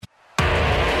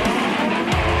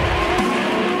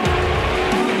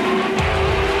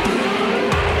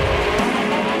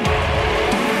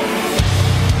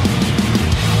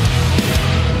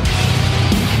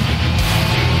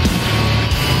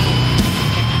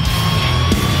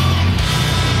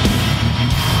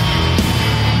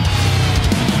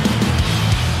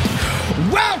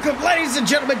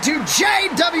welcome to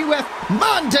JWF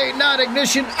Monday Night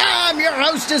Ignition. I'm your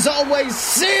host, as always,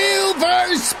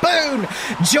 Silver Spoon,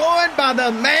 joined by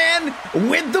the man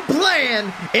with the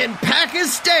plan in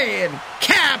Pakistan,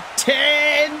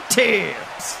 Captain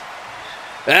Tibbs.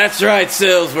 That's right,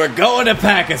 Sills. We're going to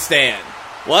Pakistan.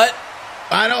 What?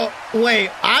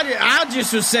 I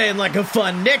just was saying like a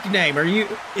fun nickname.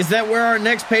 Is that where our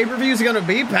next pay-per-view is going to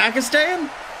be, Pakistan?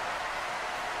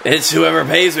 It's whoever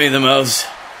pays me the most.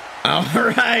 All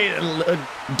right,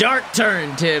 dark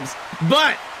turn, Tibbs.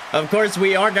 But, of course,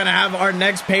 we are going to have our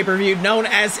next pay-per-view known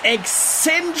as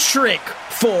Eccentric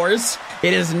Force.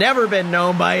 It has never been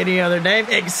known by any other name.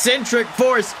 Eccentric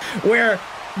Force, where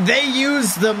they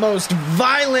use the most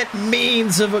violent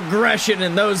means of aggression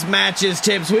in those matches,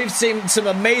 Tibbs. We've seen some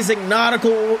amazing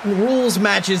nautical rules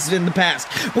matches in the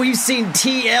past. We've seen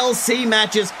TLC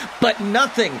matches, but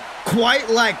nothing quite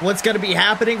like what's going to be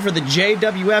happening for the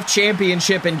JWF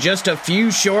Championship in just a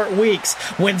few short weeks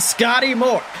when Scotty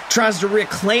Moore tries to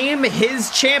reclaim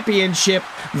his championship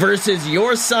versus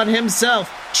your son himself,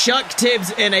 Chuck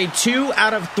Tibbs, in a 2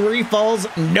 out of 3 falls,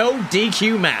 no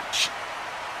DQ match.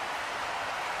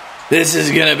 This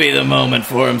is going to be the moment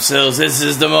for him, Sills. This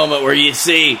is the moment where you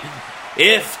see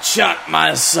if Chuck,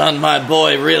 my son, my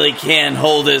boy, really can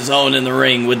hold his own in the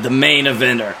ring with the main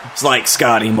eventer. It's like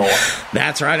Scotty Moore.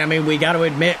 That's right. I mean, we got to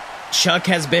admit, Chuck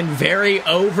has been very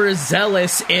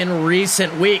overzealous in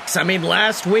recent weeks. I mean,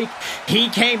 last week, he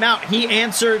came out, he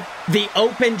answered the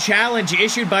open challenge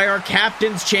issued by our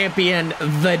captain's champion,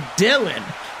 the Dylan.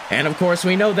 And, of course,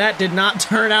 we know that did not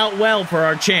turn out well for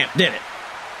our champ, did it?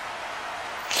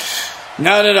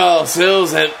 Not at all,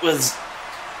 Sills. It was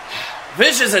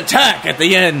vicious attack at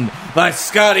the end by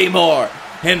Scotty Moore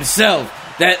himself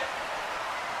that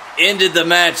ended the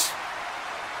match.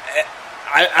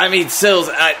 I mean, Sills,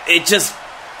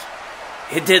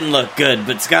 it didn't look good,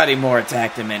 but Scotty Moore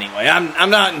attacked him anyway. I'm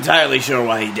not entirely sure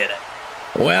why he did it.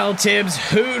 Well, Tibbs,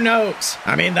 who knows?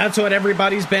 I mean, that's what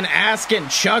everybody's been asking.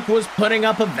 Chuck was putting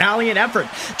up a valiant effort,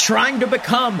 trying to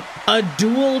become a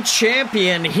dual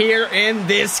champion here in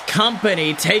this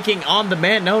company, taking on the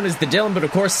man known as the Dylan. But,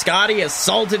 of course, Scotty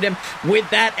assaulted him with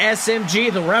that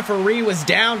SMG. The referee was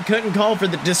down, couldn't call for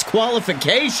the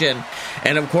disqualification.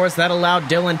 And, of course, that allowed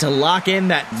Dylan to lock in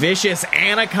that vicious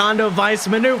Anaconda Vice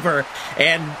maneuver.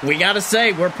 And we got to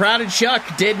say, we're proud of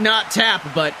Chuck. Did not tap,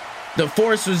 but the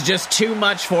force was just too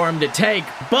much for him to take.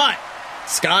 But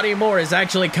Scotty Moore is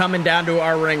actually coming down to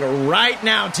our ring right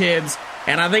now, Tibbs.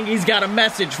 And I think he's got a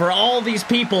message for all these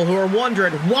people who are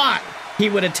wondering why he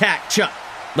would attack Chuck.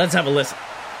 Let's have a listen.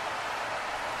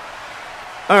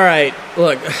 All right,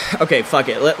 look, okay, fuck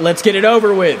it. Let's get it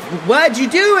over with. Why'd you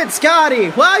do it, Scotty?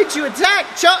 Why'd you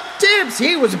attack Chuck Tibbs?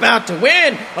 He was about to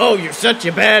win. Oh, you're such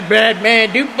a bad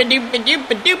man.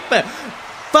 Doopa.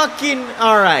 Fucking,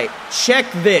 alright, check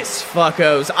this,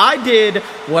 fuckos. I did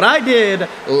what I did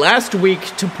last week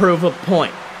to prove a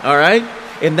point, alright?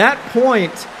 And that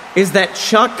point is that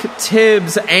Chuck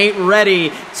Tibbs ain't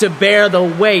ready to bear the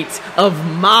weight of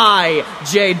my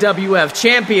JWF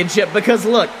championship. Because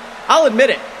look, I'll admit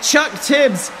it, Chuck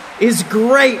Tibbs is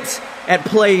great at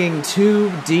playing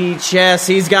 2D chess.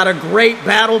 He's got a great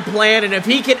battle plan, and if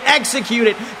he can execute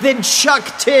it, then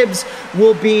Chuck Tibbs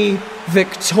will be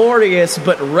victorious.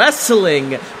 But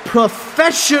wrestling,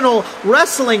 professional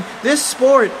wrestling, this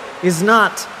sport is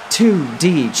not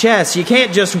 2D chess. You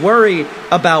can't just worry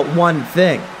about one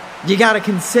thing. You got to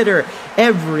consider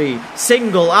every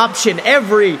single option,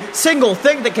 every single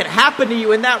thing that could happen to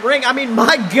you in that ring. I mean,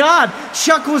 my God,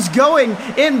 Chuck was going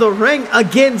in the ring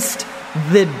against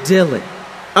the Dylan,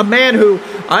 a man who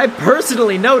I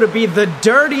personally know to be the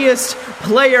dirtiest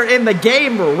player in the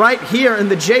game right here in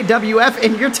the JWF,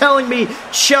 and you're telling me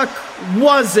Chuck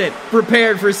wasn't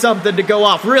prepared for something to go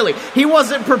off. Really, he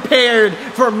wasn't prepared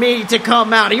for me to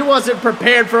come out. He wasn't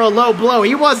prepared for a low blow.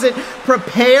 He wasn't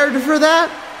prepared for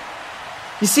that.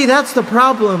 You see, that's the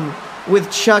problem with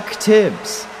Chuck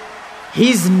Tibbs.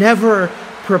 He's never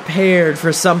prepared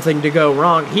for something to go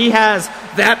wrong. He has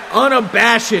that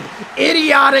unabashed,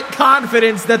 idiotic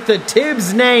confidence that the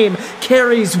Tibbs name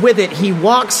carries with it. He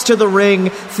walks to the ring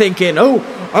thinking, oh,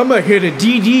 I'm going to hit a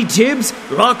DD Tibbs,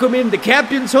 lock him in the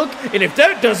captain's hook, and if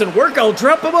that doesn't work, I'll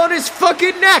drop him on his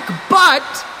fucking neck.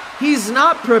 But he's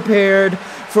not prepared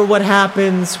for what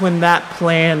happens when that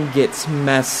plan gets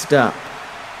messed up.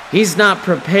 He's not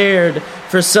prepared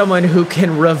for someone who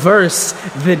can reverse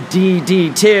the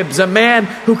DD Tibbs, a man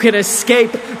who can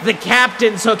escape the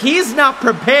captain's hook. He's not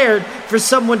prepared for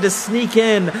someone to sneak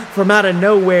in from out of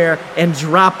nowhere and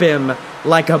drop him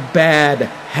like a bad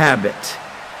habit.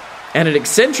 And at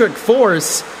Eccentric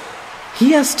Force,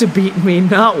 he has to beat me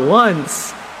not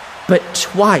once, but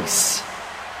twice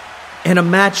in a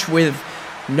match with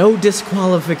no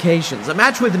disqualifications, a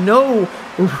match with no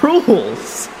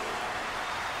rules.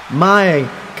 My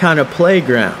kind of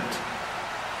playground.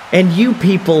 And you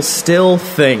people still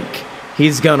think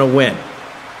he's gonna win.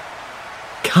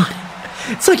 God,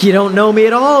 it's like you don't know me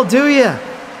at all, do you?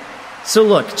 So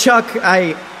look, Chuck,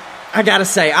 I gotta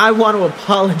say, I want to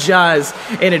apologize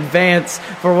in advance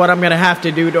for what I'm gonna have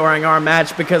to do during our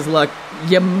match, because look,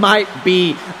 you might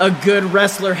be a good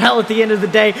wrestler. Hell, at the end of the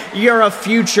day, you're a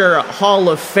future Hall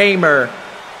of Famer.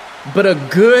 But a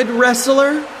good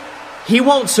wrestler, he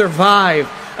won't survive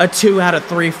a 2 out of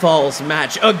 3 falls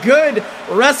match. A good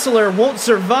wrestler won't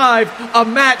survive a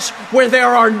match where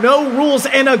there are no rules.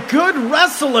 And a good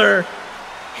wrestler,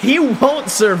 he won't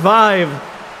survive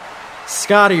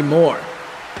Scotty Moore.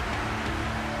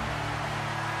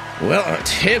 Well,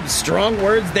 Tibbs, strong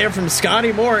words there from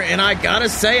Scotty Moore, and I gotta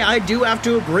say, I do have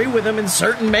to agree with him in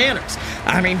certain manners.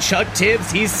 I mean, Chuck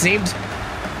Tibbs, he seemed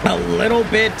a little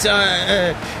bit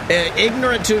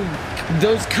ignorant to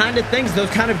those kind of things,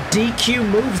 those kind of DQ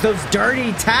moves, those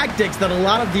dirty tactics that a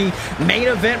lot of the main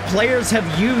event players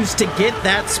have used to get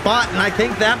that spot, and I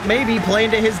think that may be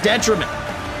playing to his detriment.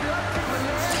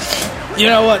 You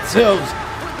know what, Sills?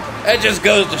 That just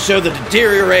goes to show the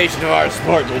deterioration of our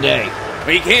sport today.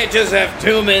 We can't just have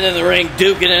 2 men in the ring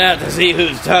duking it out to see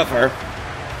who's tougher.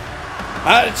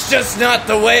 It's just not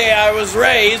the way I was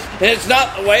raised, and it's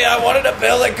not the way I wanted to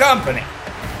build a company.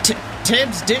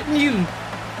 Tibbs, didn't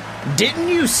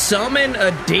you summon a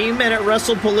demon at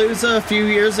WrestlePalooza a few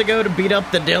years ago to beat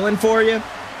up the Dylan for you?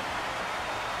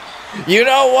 You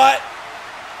know what?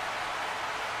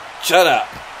 Shut up.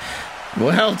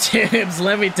 Well, Tibbs,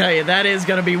 let me tell you, that is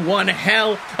going to be one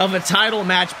hell of a title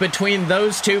match between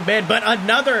those two men. But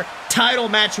another title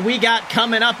match we got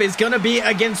coming up is going to be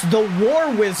against the War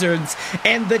Wizards,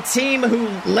 and the team who,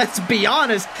 let's be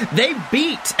honest, they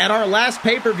beat at our last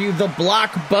pay-per-view the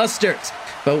Blockbusters.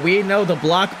 But we know the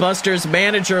Blockbusters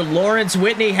manager, Lawrence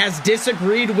Whitney, has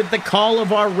disagreed with the call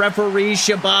of our referee,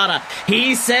 Shibata.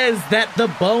 He says that the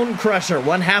Bone Crusher,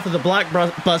 one half of the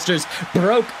Blockbusters,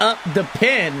 broke up the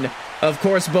pin, of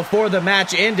course, before the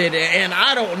match ended. And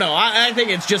I don't know. I think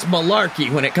it's just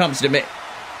malarkey when it comes to me.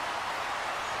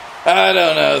 I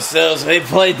don't know, Sills. They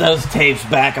played those tapes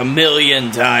back a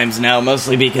million times now,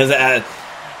 mostly because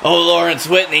Lawrence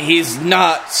Whitney, he's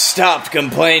not stopped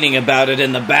complaining about it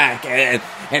in the back. And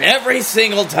every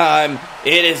single time,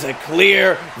 it is a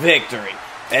clear victory.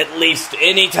 At least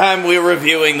any time we're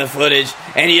reviewing the footage.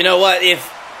 And you know what?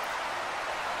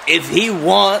 If he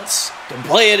wants to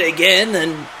play it again,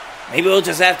 then maybe we'll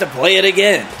just have to play it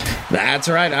again. That's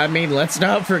right. I mean, let's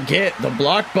not forget, the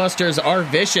Blockbusters are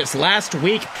vicious. Last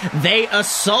week, they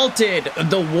assaulted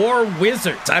the War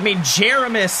Wizards. I mean,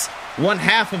 Jeremis, one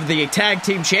half of the tag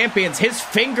team champions, his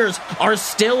fingers are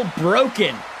still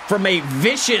broken from a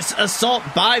vicious assault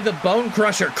by the Bone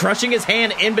Crusher, crushing his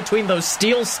hand in between those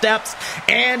steel steps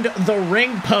and the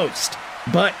ring post.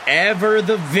 But ever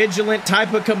the vigilant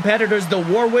type of competitors, the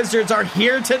War Wizards are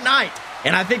here tonight,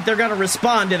 and I think they're going to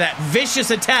respond to that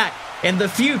vicious attack in the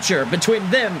future between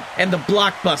them and the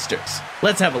Blockbusters.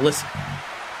 Let's have a listen.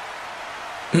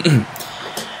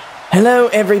 Hello,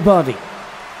 everybody.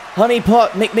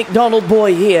 Honeypot McDonald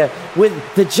Boy here with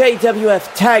the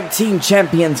JWF Tag Team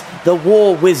Champions, the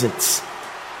War Wizards.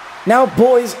 Now,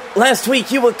 boys, last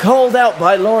week you were called out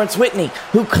by Lawrence Whitney,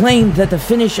 who claimed that the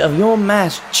finish of your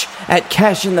match at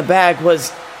Cash in the Bag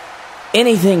was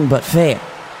anything but fair,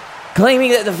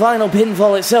 claiming that the final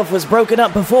pinfall itself was broken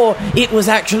up before it was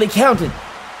actually counted.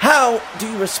 How do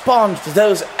you respond to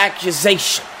those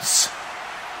accusations?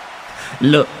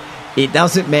 Look, it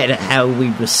doesn't matter how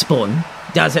we respond.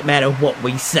 Doesn't matter what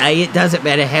we say. It doesn't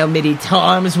matter how many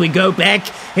times we go back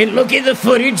and look at the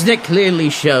footage that clearly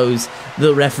shows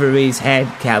the referee's hand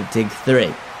counting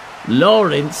 3.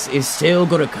 Lawrence is still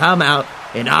going to come out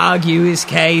and argue his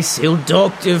case. He'll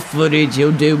doctor footage.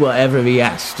 He'll do whatever he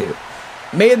has to.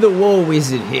 Me and the War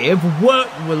Wizard here have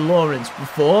worked with Lawrence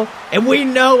before, and we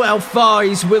know how far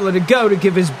he's willing to go to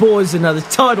give his boys another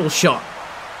title shot.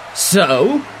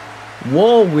 So,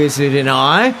 War Wizard and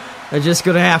I are just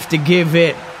going to have to give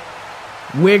it.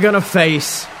 We're going to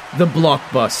face the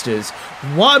Blockbusters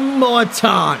one more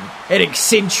time at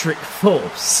Eccentric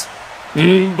Force.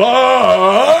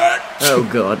 But Oh,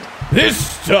 God.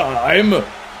 this time,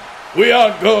 we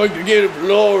aren't going to give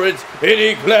Lawrence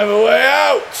any clever way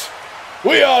out.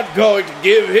 We aren't going to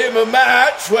give him a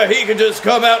match where he can just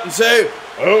come out and say,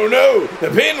 "Oh no,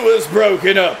 the pin was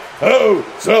broken up. Oh,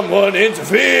 someone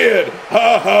interfered.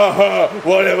 Ha ha ha,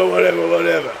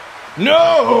 whatever.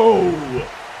 No!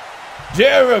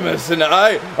 Jeremus and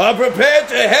I are prepared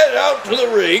to head out to the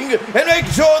ring and make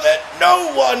sure that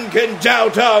no one can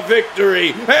doubt our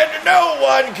victory and no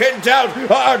one can doubt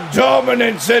our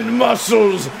dominance and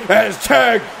muscles as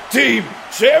tag team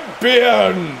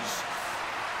champions.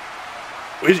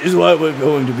 Which is why we're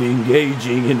going to be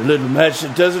engaging in a little match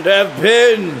that doesn't have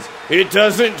pins. It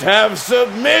doesn't have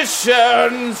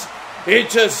submissions.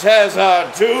 It just has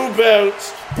our two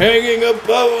belts hanging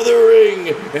above the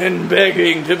ring and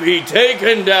begging to be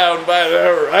taken down by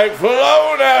their rightful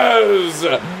owners.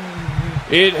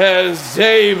 It has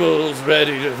tables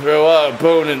ready to throw our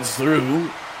opponents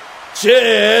through,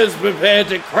 chairs prepared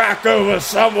to crack over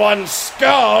someone's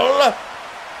skull,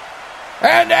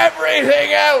 and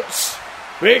everything else.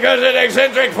 Because in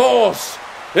Eccentric Force,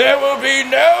 there will be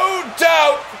no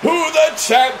doubt who the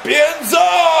champions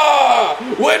are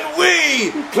when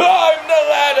we climb the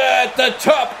ladder at the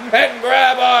top and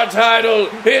grab our title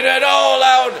in an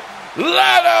all-out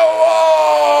ladder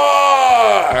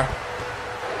war!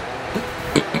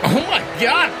 Oh my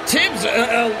God, Tibbs,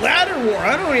 a ladder war.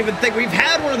 I don't even think we've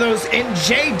had one of those in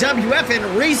JWF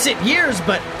in recent years,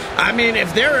 but I mean,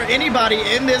 if there are anybody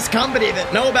in this company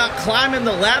that know about climbing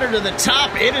the ladder to the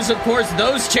top, it is, of course,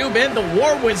 those two men, the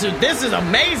War Wizards. This is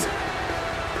amazing.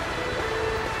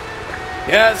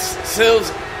 Yes,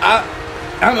 Sills,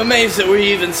 I'm amazed that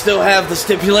we even still have the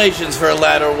stipulations for a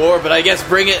ladder war, but I guess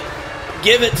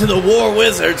give it to the War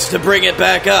Wizards to bring it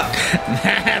back up.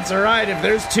 That's right. If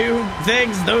there's two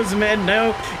things those men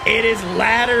know, it is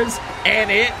ladders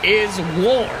and it is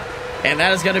war. And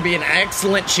that is going to be an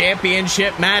excellent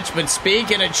championship match. But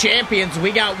speaking of champions,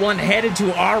 we got one headed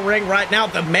to our ring right now.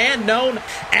 The man known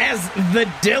as the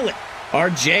Dylan, our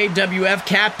JWF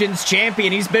Captain's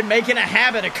Champion. He's been making a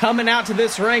habit of coming out to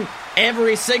this ring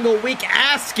every single week,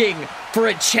 asking for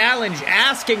a challenge,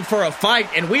 asking for a fight.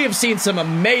 And we have seen some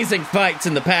amazing fights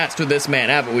in the past with this man,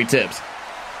 haven't we, Tibbs?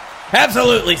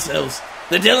 Absolutely, Sills.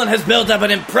 The Dylan has built up an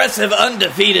impressive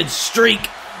undefeated streak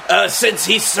since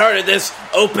he started this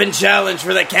open challenge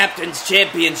for the Captain's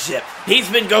Championship. He's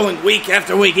been going week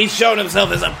after week. He's shown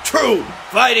himself as a true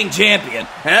fighting champion,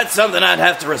 and that's something I'd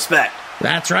have to respect.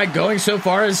 That's right, going so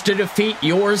far as to defeat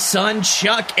your son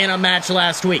Chuck in a match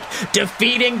last week.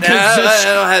 Defeating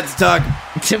Kazuchika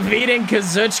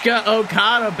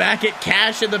Okada back at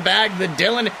Cash in the Bag. The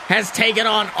Dylan has taken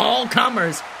on all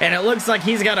comers, and it looks like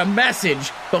he's got a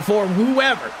message before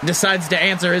whoever decides to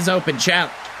answer his open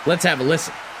challenge. Let's have a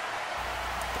listen.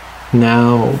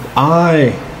 Now,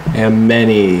 I am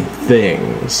many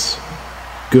things,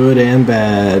 good and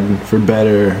bad, for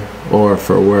better or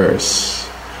for worse.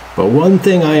 But one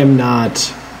thing I am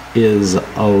not is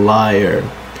a liar.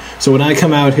 So when I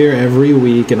come out here every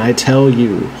week and I tell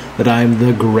you that I'm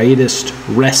the greatest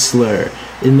wrestler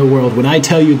in the world, when I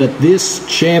tell you that this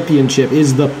championship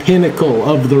is the pinnacle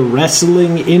of the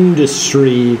wrestling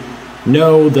industry,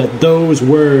 know that those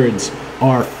words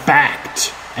are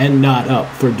fact and not up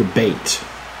for debate.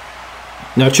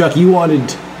 Now, Chuck, you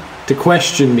wanted to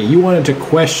question me. You wanted to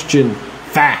question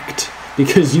fact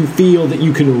because you feel that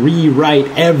you can rewrite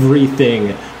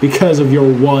everything because of your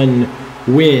one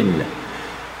win.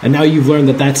 And now you've learned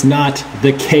that that's not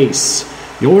the case.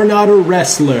 You're not a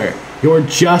wrestler. You're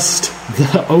just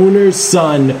the owner's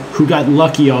son who got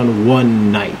lucky on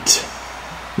one night.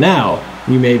 Now,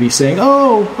 you may be saying,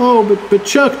 but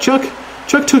Chuck took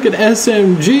an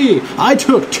SMG. I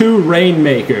took 2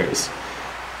 Rainmakers.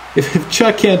 If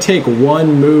Chuck can't take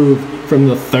one move from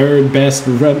the third best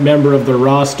member of the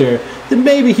roster, then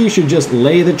maybe he should just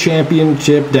lay the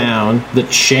championship down,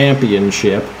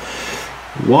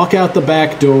 walk out the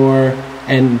back door,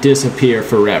 and disappear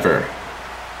forever.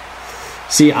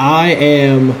 See, I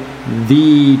am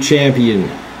the champion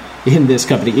in this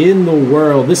company, in the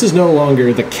world. This is no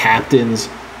longer the Captain's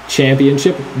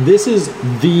Championship. This is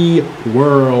the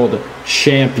World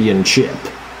Championship.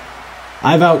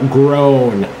 I've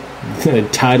outgrown the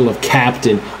title of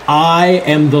captain. I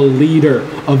am the leader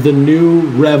of the new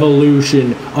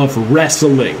revolution of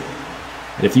wrestling.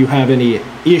 And if you have any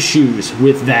issues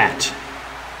with that,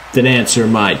 then answer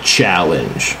my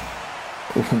challenge.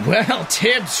 Well,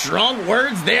 Tim, strong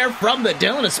words there from the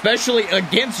Dylan, especially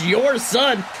against your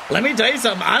son. Let me tell you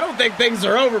something. I don't think things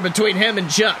are over between him and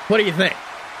Chuck. What do you think?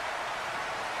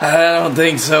 I don't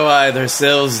think so either,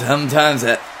 Sills. Sometimes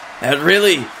that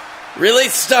really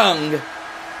stung,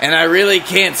 and I really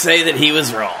can't say that he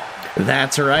was wrong.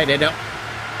 That's right.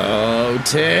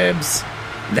 Tibbs,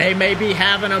 they may be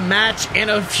having a match in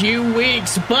a few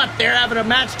weeks, but they're having a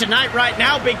match tonight right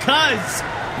now because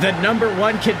The number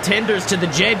one contenders to the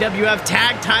JWF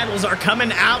tag titles are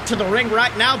coming out to the ring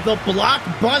right now, the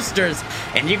Blockbusters.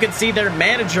 And you can see their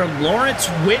manager, Lawrence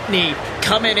Whitney,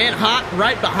 coming in hot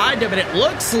right behind him. And it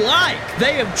looks like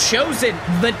they have chosen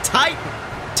the Titan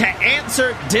to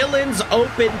answer Dylan's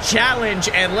open challenge.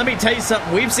 And let me tell you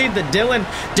something, we've seen the Dylan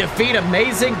defeat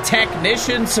amazing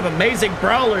technicians, some amazing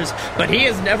brawlers, but he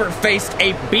has never faced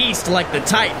a beast like the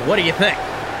Titan. What do you think?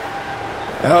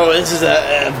 Oh, this is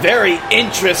a very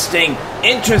interesting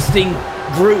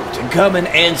group to come and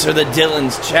answer the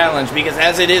Dylan's challenge, because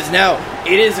as it is now,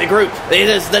 it is a group. It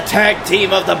is the tag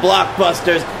team of the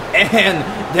Blockbusters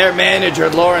and their manager,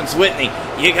 Lawrence Whitney.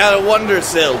 You gotta wonder,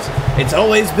 Sills, it's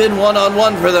always been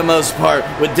one-on-one for the most part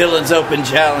with Dylan's open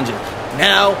challenges.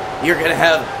 Now, you're gonna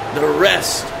have the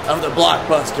rest of the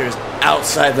Blockbusters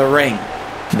outside the ring.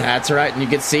 That's right, and you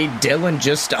can see Dylan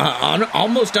just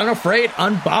almost unafraid,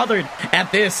 unbothered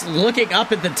at this, looking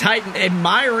up at the Titan,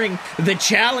 admiring the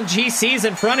challenge he sees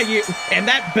in front of you, and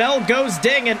that bell goes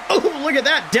ding, and oh, look at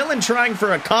that, Dylan trying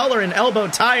for a collar and elbow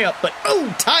tie-up, but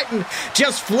oh, Titan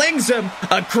just flings him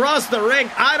across the ring.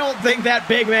 I don't think that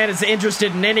big man is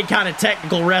interested in any kind of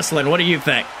technical wrestling. What do you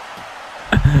think?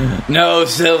 No,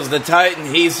 Sills, the Titan,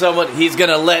 he's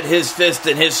gonna let his fist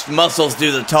and his muscles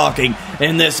do the talking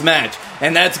in this match.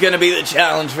 And that's gonna be the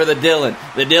challenge for the Dylan.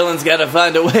 The Dylan's gotta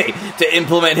find a way to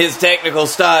implement his technical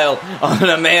style on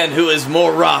a man who is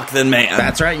more rock than man.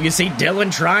 That's right, you see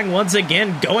Dylan trying once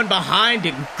again, going behind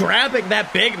and grabbing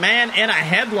that big man in a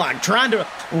headlock, trying to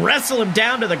wrestle him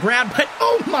down to the ground, but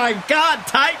oh my god,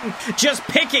 Titan just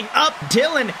picking up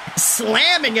Dylan,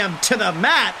 slamming him to the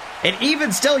mat. And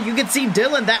even still, you can see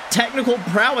Dylan, that technical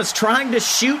prowess, trying to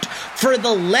shoot for the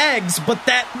legs, but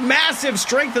that massive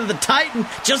strength of the Titan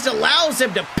just allows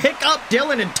him to pick up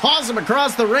Dylan and toss him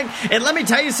across the ring. And let me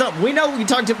tell you something, we know we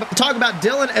talk about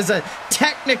Dylan as a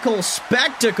technical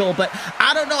spectacle, but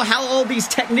I don't know how all these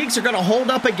techniques are going to hold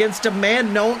up against a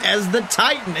man known as the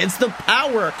Titan. It's the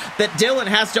power that Dylan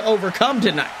has to overcome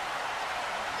tonight.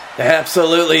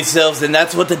 Absolutely, Sills, and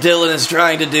that's what the Dylan is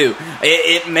trying to do.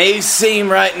 It may seem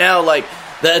right now like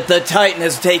the Titan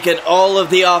has taken all of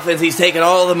the offense, he's taken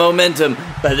all the momentum,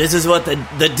 but this is what the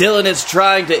Dylan is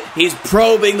trying to, he's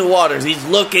probing the waters, he's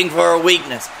looking for a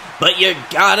weakness. But you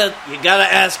gotta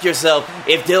ask yourself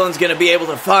if Dylan's gonna be able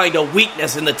to find a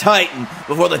weakness in the Titan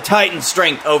before the Titan's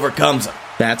strength overcomes him.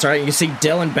 That's right, you see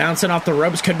Dylan bouncing off the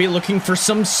ropes, could be looking for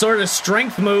some sort of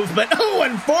strength move, but oh,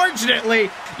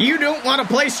 unfortunately, you don't want to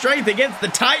play strength against the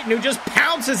Titan who just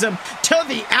pounces him to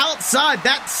the outside.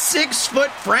 That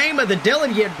 6-foot frame of the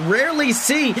Dylan you rarely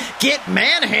see get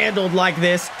manhandled like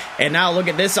this. And now look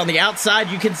at this on the outside,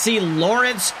 you can see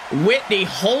Lawrence Whitney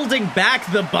holding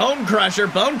back the Bone Crusher.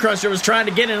 Bone Crusher was trying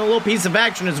to get in a little piece of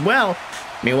action as well.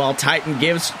 Meanwhile, Titan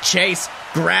gives chase,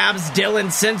 grabs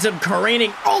Dylan, sends him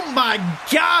careening. Oh my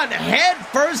god, head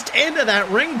first into that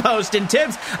ring post. And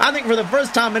Tibbs, I think for the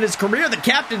first time in his career, the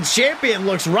Captain's Champion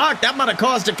looks rocked. That might have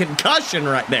caused a concussion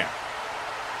right there.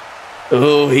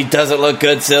 Ooh, he doesn't look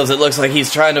good, Sills. It looks like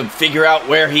he's trying to figure out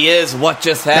where he is, what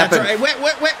just happened. That's right. Wait,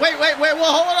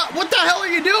 well, hold on. What the hell are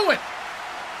you doing?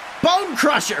 Bone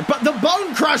Crusher, but the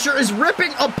Bone Crusher is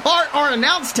ripping apart our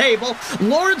announce table.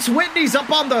 Lawrence Whitney's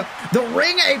up on the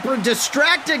ring apron,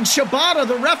 distracting Shibata,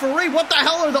 the referee. What the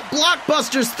hell are the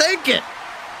Blockbusters thinking?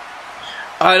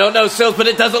 I don't know, Sills, but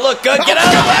it doesn't look good. Get out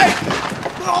of the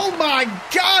way! Oh my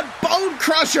god, Bone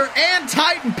Crusher and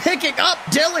Titan picking up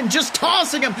Dylan, just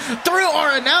tossing him through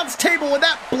our announce table with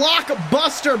that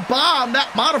Blockbuster bomb, that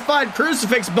modified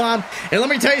crucifix bomb. And let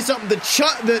me tell you something,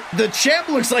 the champ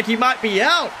looks like he might be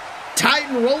out.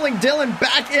 Titan rolling Dylan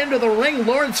back into the ring.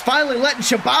 Lawrence finally letting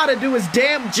Shibata do his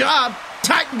damn job.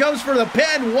 Titan goes for the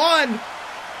pin. 1,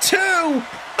 2.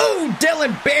 Ooh,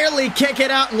 Dylan barely kick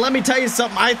it out. And let me tell you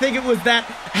something. I think it was that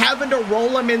having to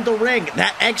roll him in the ring.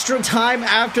 That extra time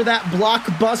after that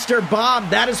Blockbuster bomb.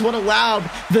 That is what allowed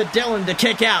the Dylan to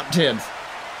kick out, Tibbs.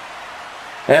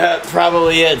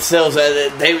 Probably it, Sills.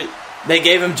 They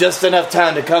gave him just enough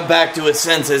time to come back to his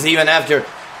senses, even after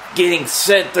getting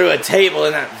sent through a table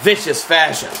in that vicious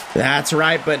fashion. That's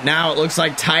right, but now it looks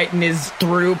like Titan is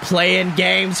through playing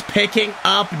games, picking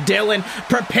up Dylan,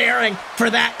 preparing for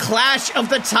that Clash of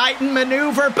the Titan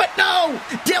maneuver, but no!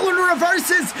 Dylan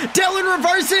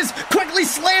reverses, quickly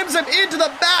slams him into the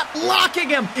mat, locking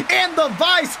him in the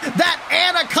vice, that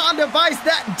Anaconda vice,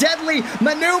 that deadly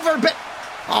maneuver, but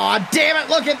aw, damn it,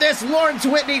 look at this. Lawrence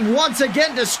Whitney once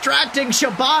again distracting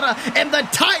Shibata, and the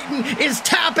Titan is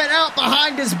tapping out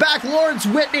behind his back. Lawrence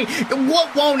Whitney,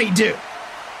 what won't he do?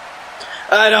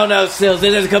 I don't know, Sills.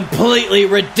 It is completely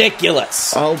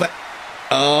ridiculous. Oh, but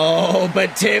Oh,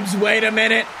 but Tibbs, wait a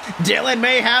minute. Dylan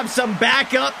may have some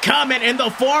backup coming in the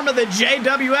form of the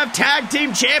JWF Tag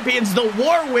Team Champions, the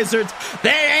War Wizards.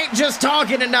 They ain't just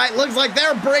talking tonight. Looks like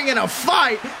they're bringing a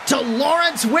fight to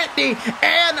Lawrence Whitney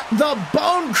and the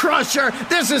Bone Crusher.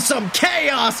 This is some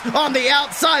chaos on the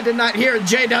outside tonight here at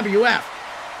JWF.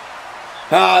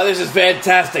 Oh, this is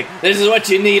fantastic. This is what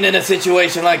you need in a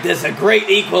situation like this, a great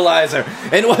equalizer.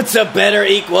 And what's a better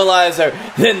equalizer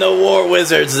than the War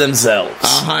Wizards themselves?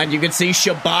 And you can see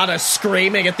Shibata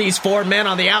screaming at these four men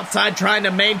on the outside trying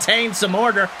to maintain some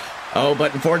order. Oh,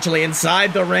 but unfortunately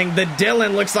inside the ring, the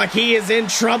Dylan looks like he is in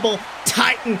trouble.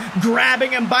 Titan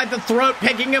grabbing him by the throat,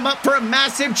 picking him up for a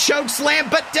massive choke slam,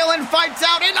 but Dylan fights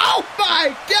out and oh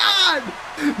my God!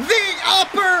 The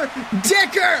upper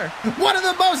dicker! One of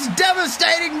the most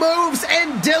devastating moves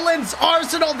in Dylan's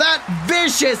arsenal, that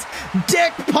vicious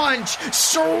dick punch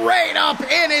straight up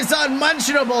in his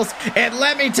unmentionables. And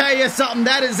let me tell you something,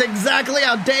 that is exactly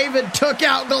how David took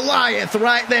out Goliath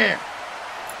right there.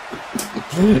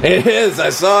 It is, I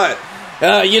saw it.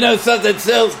 You know something,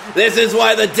 Sills? This is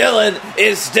why the Dylan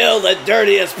is still the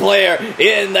dirtiest player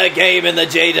in the game in the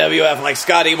JWF, like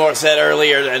Scotty Moore said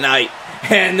earlier tonight.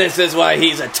 And this is why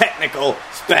he's a technical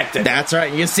spectacle. That's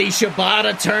right. You see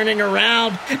Shibata turning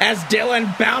around as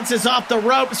Dylan bounces off the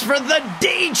ropes for the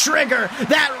D-trigger,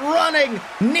 that running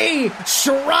knee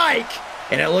strike.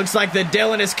 And it looks like the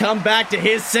Dylan has come back to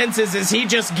his senses as he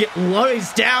just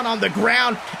lays down on the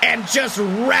ground and just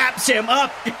wraps him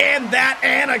up in that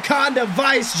anaconda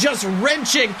vice, just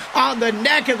wrenching on the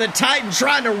neck of the Titan,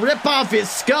 trying to rip off his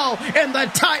skull. And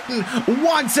the Titan,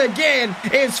 once again,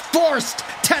 is forced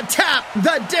to tap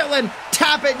the Dylan,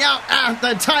 tapping out at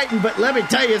the Titan. But let me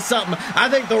tell you something. I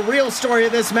think the real story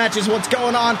of this match is what's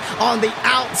going on the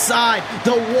outside.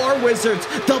 The War Wizards,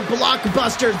 the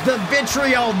Blockbusters, the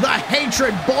vitriol, the hatred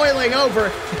boiling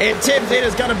over. And Tibbs, it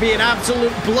is going to be an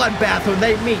absolute bloodbath when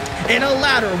they meet in a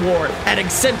ladder war at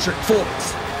Eccentric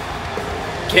Forks.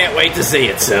 Can't wait to see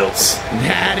it, Sills.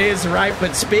 That is right,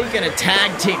 but speaking of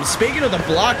tag teams, speaking of the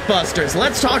Blockbusters,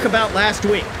 let's talk about last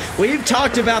week. We've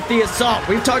talked about the assault.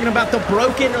 We've talked about the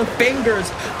broken fingers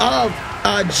of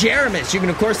Jeramis. You can,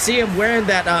 of course, see him wearing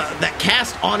that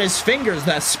cast on his fingers,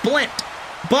 that splint.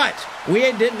 But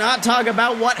we did not talk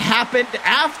about what happened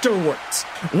afterwards,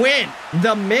 when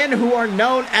the men who are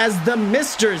known as the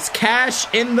Misters Cash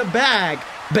in the Bag,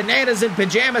 Bananas in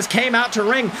Pajamas, came out to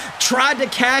ring, tried to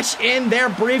cash in their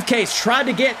briefcase, tried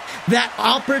to get that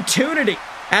opportunity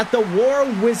at the War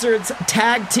Wizards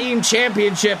Tag Team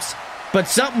Championships, but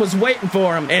something was waiting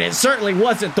for them, and it certainly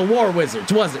wasn't the War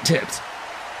Wizards, was it, Tibbs?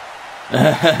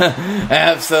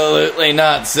 Absolutely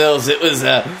not, Sills. It was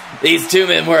these two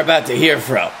men we're about to hear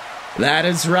from. That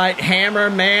is right,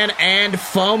 Hammerman and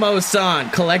FOMO-san,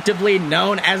 collectively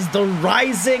known as the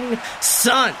Rising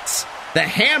Sons. The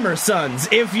Hammer Sons,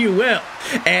 if you will.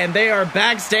 And they are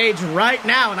backstage right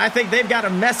now, and I think they've got a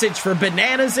message for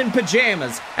Bananas in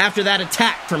Pajamas after that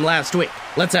attack from last week.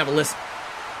 Let's have a listen.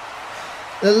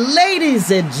 Ladies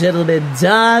and gentlemen,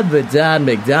 Don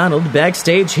McDonald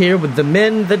backstage here with the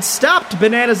men that stopped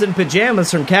Bananas in Pajamas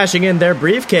from cashing in their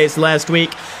briefcase last week,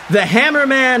 the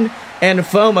Hammerman and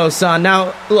FOMO-san.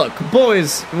 Now, look,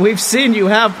 boys, we've seen you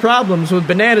have problems with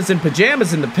Bananas in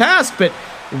Pajamas in the past, but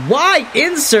why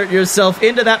insert yourself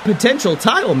into that potential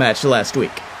title match last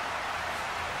week?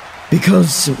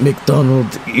 Because,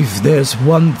 McDonald, if there's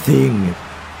one thing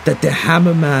that the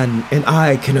Hammerman and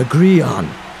I can agree on,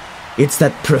 it's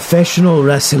that professional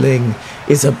wrestling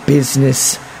is a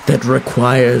business that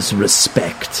requires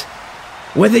respect.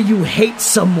 Whether you hate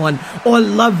someone or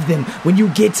love them, when you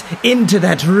get into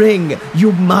that ring,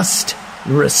 you must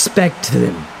respect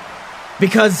them.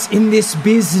 Because in this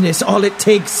business, all it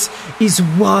takes is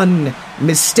one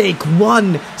mistake,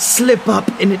 one slip up,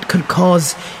 and it could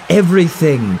cause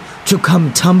everything to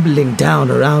come tumbling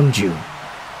down around you.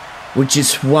 Which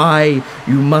is why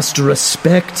you must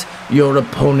respect your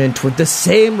opponent with the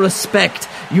same respect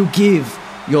you give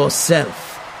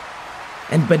yourself.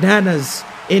 And Bananas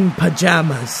in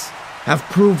Pajamas have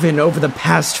proven over the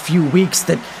past few weeks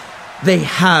that they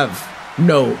have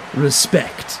no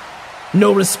respect.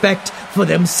 No respect for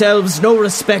themselves, no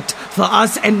respect for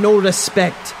us, and no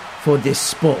respect for this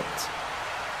sport.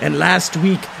 And last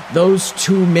week, those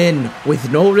two men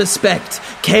with no respect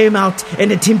came out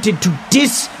and attempted to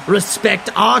disrespect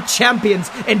our champions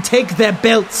and take their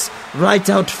belts right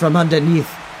out from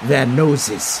underneath their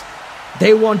noses.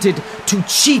 They wanted to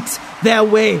cheat their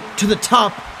way to the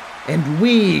top, and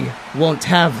we won't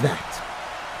have that.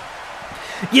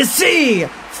 You see,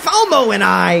 FOMO and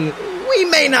I, we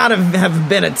may not have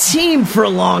been a team for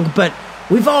long, but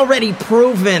We've already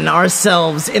proven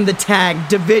ourselves in the tag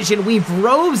division. We've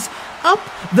rose up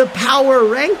the power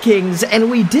rankings, and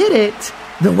we did it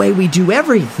the way we do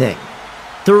everything.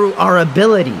 Through our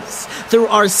abilities, through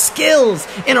our skills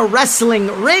in a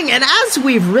wrestling ring. And as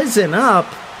we've risen up,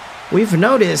 we've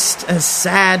noticed a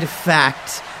sad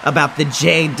fact about the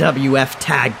JWF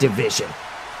tag division.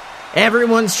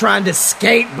 Everyone's trying to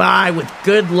skate by with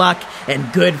good luck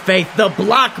and good faith. The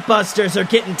Blockbusters are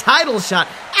getting title shot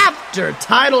after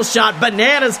title shot.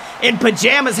 Bananas in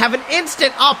Pajamas have an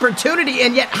instant opportunity,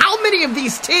 and yet how many of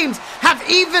these teams have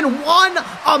even won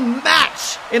a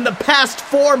match in the past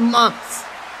 4 months?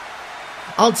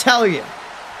 I'll tell you,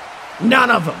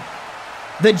 none of them.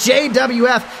 The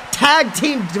JWF tag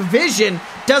team division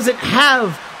doesn't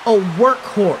have a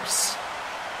workhorse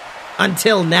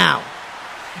until now.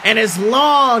 And as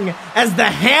long as the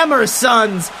Hammer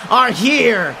Sons are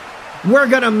here, we're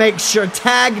gonna make sure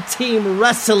tag team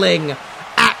wrestling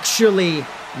actually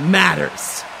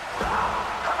matters.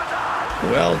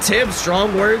 Well, Tim,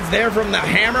 strong words there from the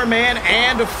Hammerman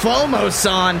and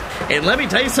FOMO-san. And let me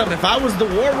tell you something, if I was the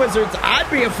War Wizards, I'd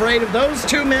be afraid of those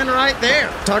two men right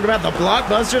there. Talk about the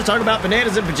Blockbusters, talk about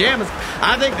Bananas in Pajamas.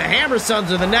 I think the Hammer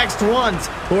Sons are the next ones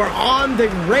who are on the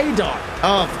radar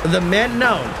of the men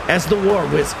known as the War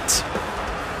Wizards.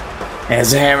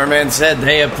 As the Hammerman said,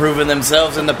 they have proven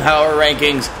themselves in the power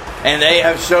rankings, and they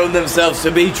have shown themselves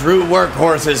to be true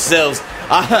workhorses, Sills.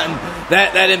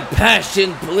 That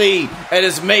impassioned plea that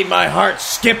has made my heart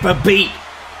skip a beat.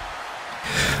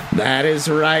 That is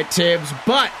right, Tibbs.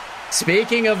 But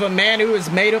speaking of a man who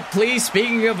has made a plea,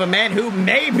 speaking of a man who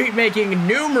may be making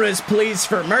numerous pleas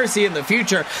for mercy in the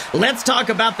future, let's talk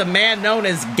about the man known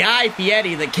as Guy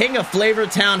Fieri, the king of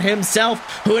Flavortown himself,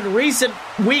 who in recent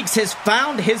weeks has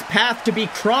found his path to be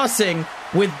crossing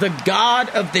with the god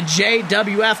of the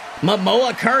JWF,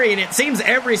 Momoa Curry, and it seems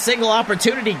every single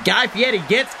opportunity Guy Fieri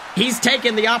gets, he's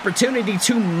taken the opportunity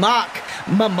to mock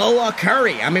Momoa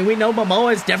Curry. I mean, we know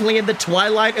Momoa is definitely in the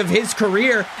twilight of his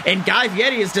career, and Guy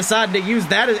Fieri has decided to use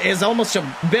that as almost a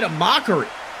bit of mockery.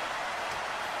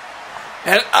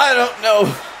 And I don't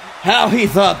know how he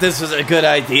thought this was a good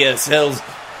idea, Sills,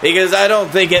 because I don't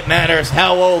think it matters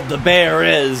how old the bear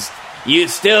is. You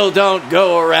still don't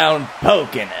go around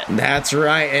poking it. That's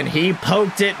right, and he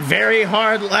poked it very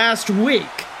hard last week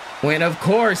when, of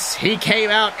course, he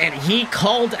came out and he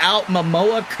called out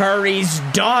Momoa Curry's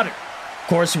daughter. Of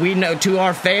course, we know, to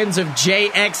our fans of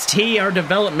JXT, our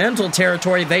developmental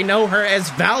territory, they know her as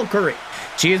Valkyrie.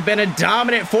 She has been a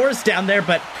dominant force down there,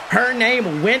 but her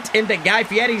name went into Guy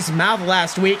Fieri's mouth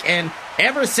last week, and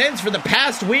ever since, for the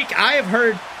past week, I have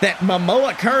heard that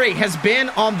Momoa Curry has been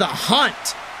on the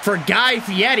hunt for Guy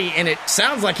Fieri, and it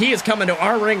sounds like he is coming to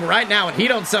our ring right now, and he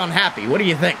don't sound happy. What do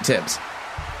you think, Tibbs?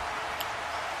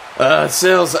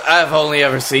 Sills, I've only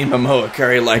ever seen Momoa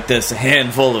Curry like this a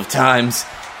handful of times,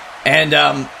 and,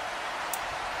 well,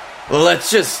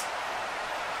 let's just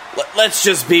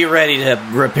be ready to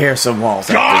repair some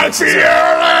walls. Guy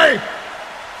Fieri!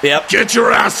 Yep. Get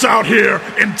your ass out here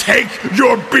and take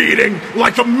your beating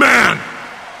like a man!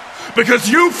 Because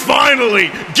you finally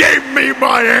gave me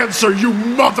my answer, you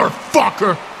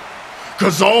motherfucker!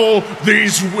 Because all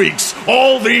these weeks,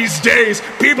 all these days,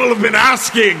 people have been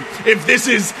asking if this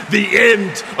is the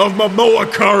end of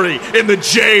Momoa Curry in the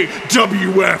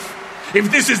JWF. If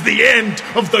this is the end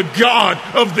of the god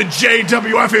of the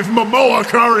JWF, if Momoa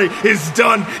Curry is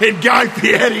done. And Guy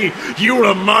Fieri, you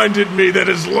reminded me that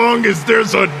as long as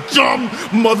there's a dumb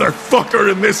motherfucker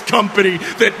in this company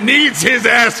that needs his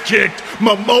ass kicked,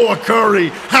 Momoa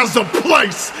Curry has a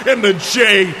place in the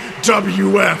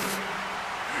JWF.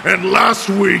 And last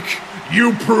week,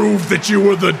 you proved that you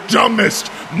were the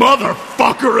dumbest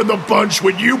motherfucker in the bunch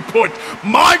when you put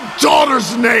my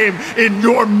daughter's name in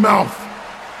your mouth.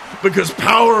 Because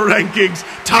power rankings,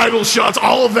 title shots,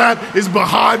 all of that is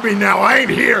behind me now. I ain't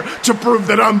here to prove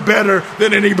that I'm better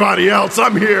than anybody else.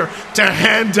 I'm here to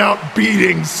hand out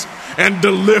beatings and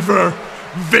deliver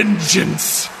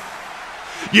vengeance.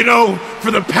 You know, for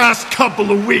the past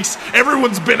couple of weeks,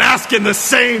 everyone's been asking the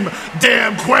same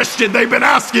damn question. They've been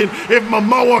asking if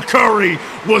Momoa Curry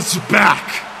was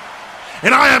back.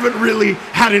 And I haven't really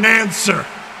had an answer.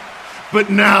 But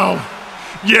now,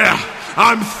 yeah,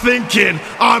 I'm thinking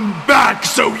I'm back,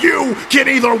 so you can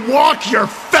either walk your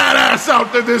fat ass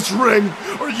out to this ring,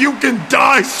 or you can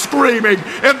die screaming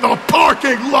in the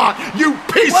parking lot, you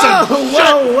piece of shit!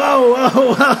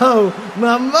 Whoa!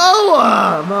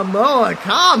 Momoa,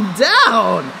 calm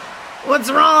down!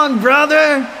 What's wrong,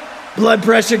 brother? Blood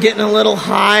pressure getting a little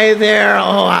high there?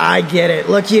 Oh, I get it.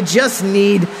 Look, you just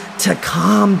need to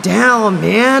calm down,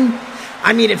 man.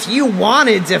 I mean, if you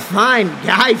wanted to find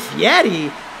Guy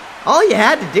Fieri, all you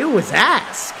had to do was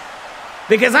ask.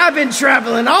 Because I've been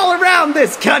traveling all around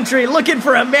this country looking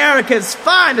for America's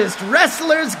finest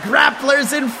wrestlers,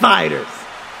 grapplers, and fighters.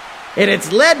 And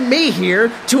it's led me here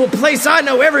to a place I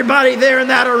know everybody there in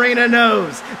that arena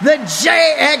knows, the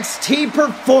JXT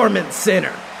Performance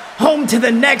Center. Home to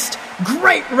the next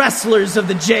great wrestlers of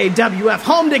the JWF.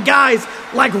 Home to guys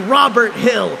like Robert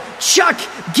Hill, Chuck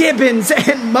Gibbons,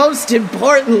 and most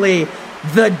importantly,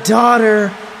 the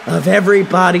daughter of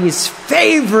everybody's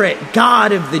favorite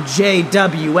god of the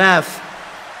JWF,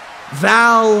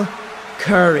 Val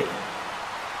Curry.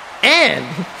 And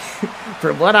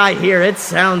from what I hear, it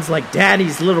sounds like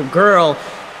Daddy's little girl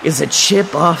is a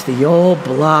chip off the old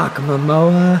block,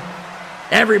 Momoa.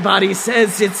 Everybody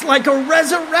says it's like a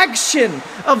resurrection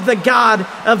of the god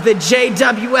of the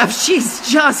JWF. She's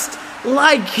just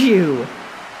like you.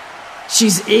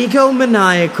 She's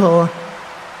egomaniacal,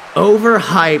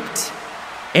 overhyped,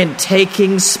 and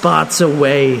taking spots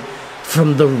away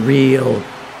from the real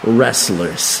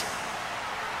wrestlers.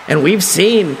 And we've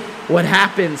seen what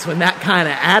happens when that kind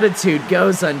of attitude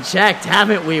goes unchecked,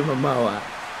 haven't we, Momoa?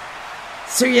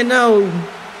 So,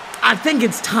 I think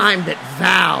it's time that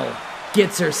Val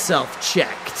gets herself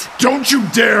checked. Don't you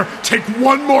dare take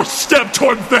one more step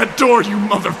towards that door, you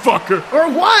motherfucker! Or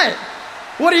what?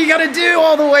 What are you gonna do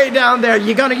all the way down there?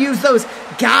 You gonna use those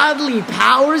godly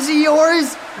powers of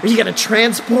yours? Are you gonna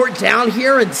transport down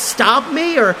here and stop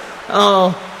me? Or,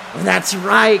 oh, that's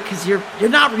right, because you're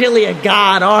not really a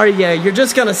god, are you? You're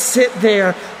just gonna sit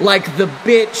there like the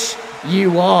bitch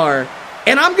you are.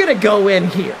 And I'm gonna go in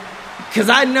here, because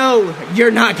I know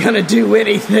you're not gonna do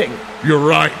anything. You're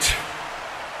right.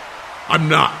 I'm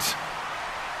not.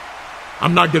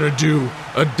 I'm not gonna do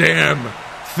a damn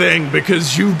thing,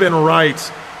 because you've been right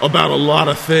about a lot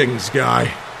of things,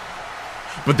 Guy.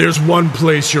 But there's one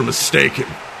place you're mistaken.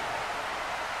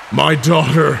 My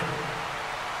daughter's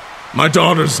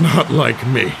not like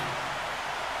me.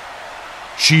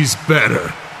 She's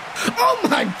better. Oh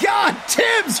my God,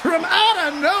 Tibbs, from out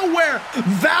of nowhere,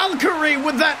 Valkyrie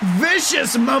with that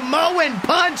vicious Momoan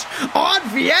punch on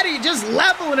Fieri, just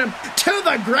leveling him to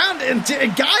the ground, and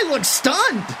Guy looks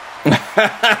stunned.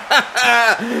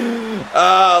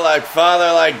 Oh, like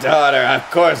father, like daughter. Of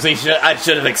course, I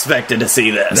should have expected to see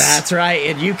this. That's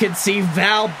right, and you can see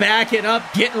Val backing up,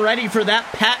 getting ready for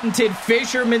that patented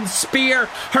fisherman's spear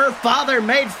her father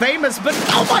made famous, but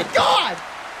oh my God!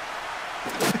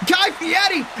 Guy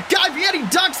Fieri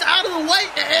ducks out of the way,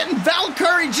 and Val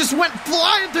Curry just went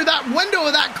flying through that window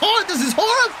of that car. This is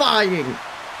horrifying.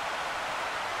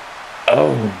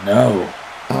 Oh, no.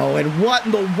 Oh, and what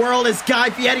in the world is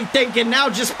Guy Fieri thinking now,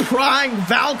 just prying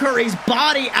Valkyrie's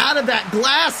body out of that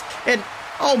glass? And,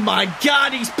 oh my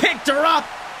God, he's picked her up.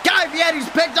 Guy Fieri's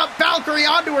picked up Valkyrie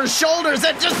onto her shoulders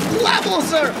and just levels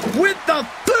her with the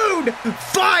food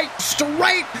fight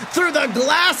straight through the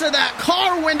glass of that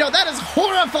car window. That is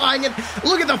horrifying. And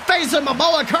look at the face of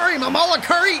Momoa Curry. Momoa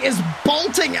Curry is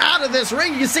bolting out of this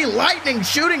ring. You see lightning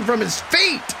shooting from his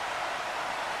feet.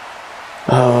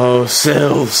 Oh,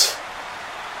 Sills.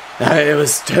 It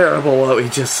was terrible what we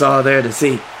just saw there, to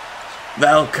see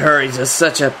Val Curry, just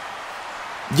such a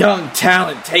young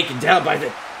talent, taken down by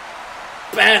the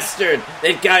bastard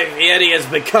that Guy Fieri has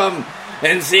become,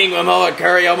 and seeing Momoa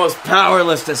Curry almost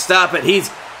powerless to stop it.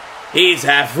 He's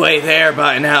halfway there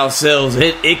by now, Sills.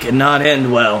 It cannot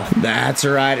end well. That's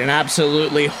right, an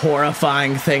absolutely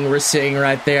horrifying thing we're seeing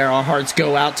right there. Our hearts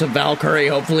go out to Valkyrie.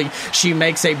 Hopefully she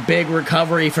makes a big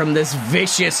recovery from this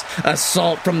vicious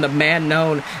assault from the man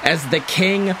known as the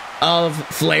King of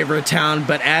Flavortown.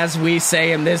 But as we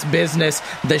say in this business,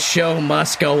 the show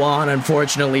must go on,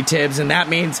 unfortunately, Tibbs. And that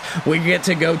means we get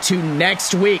to go to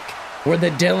next week, where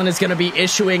the Dylan is going to be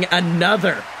issuing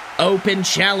another open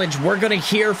challenge. We're going to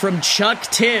hear from Chuck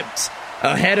Tibbs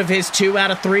ahead of his 2 out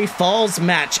of 3 falls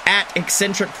match at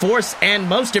Eccentric Force. And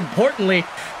most importantly,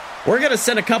 we're going to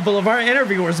send a couple of our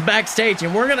interviewers backstage,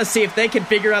 and we're going to see if they can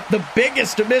figure out the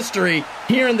biggest mystery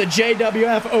here in the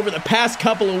JWF over the past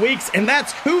couple of weeks, and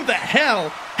that's who the hell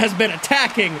has been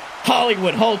attacking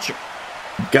Hollywood Hulcher.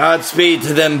 Godspeed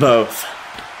to them both.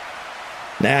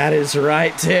 That is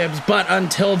right, Tibbs. But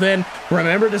until then,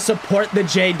 remember to support the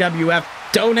JWF.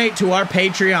 Donate to our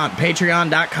Patreon,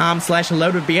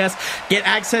 patreon.com/loadedbs. Get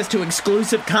access to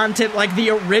exclusive content like the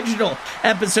original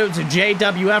episodes of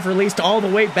JWF released all the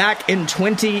way back in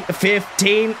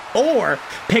 2015. Or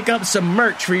pick up some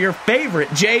merch for your favorite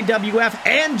JWF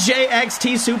and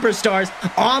JXT superstars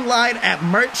online at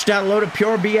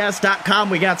merch.loadedpurebs.com.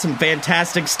 We got some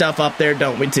fantastic stuff up there,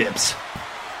 don't we, Tibbs?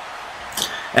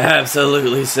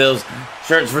 Absolutely, Sills.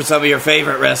 Shirts for some of your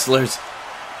favorite wrestlers.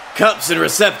 cups and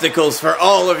receptacles for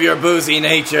all of your boozy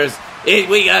natures.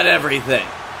 We got everything.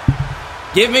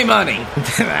 Give me money.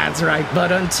 That's right,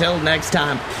 but until next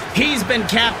time, he's been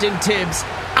Captain Tibbs,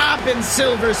 I've been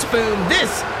Silver Spoon,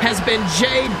 this has been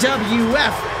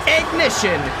JWF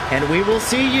Ignition, and we will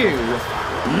see you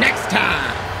next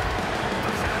time.